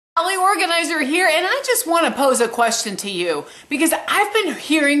Holly Organizer here, and I just want to pose a question to you because I've been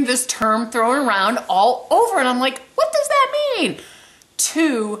hearing this term thrown around all over, and I'm like, what does that mean?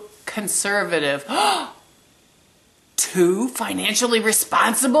 Too conservative. Too financially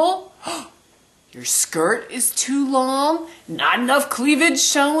responsible? Your skirt is too long? Not enough cleavage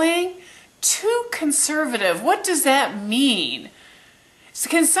showing? Too conservative. What does that mean? So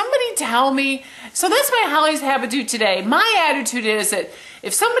can somebody tell me? So that's my Holly's Habitude today. My attitude is that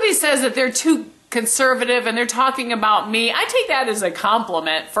if somebody says that they're too conservative and they're talking about me, I take that as a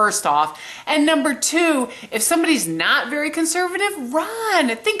compliment, first off. And number two, if somebody's not very conservative, run.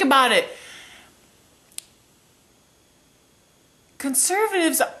 Think about it.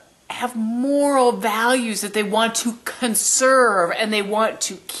 Conservatives have moral values that they want to conserve and they want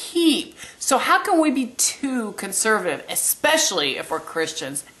to keep. So how can we be too conservative, especially if we're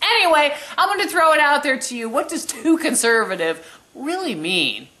Christians? Anyway, I'm going to throw it out there to you. What does too conservative really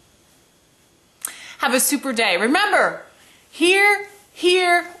mean? Have a super day. Remember, here,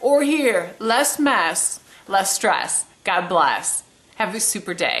 or here. Less mess, less stress. God bless. Have a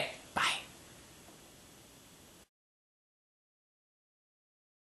super day.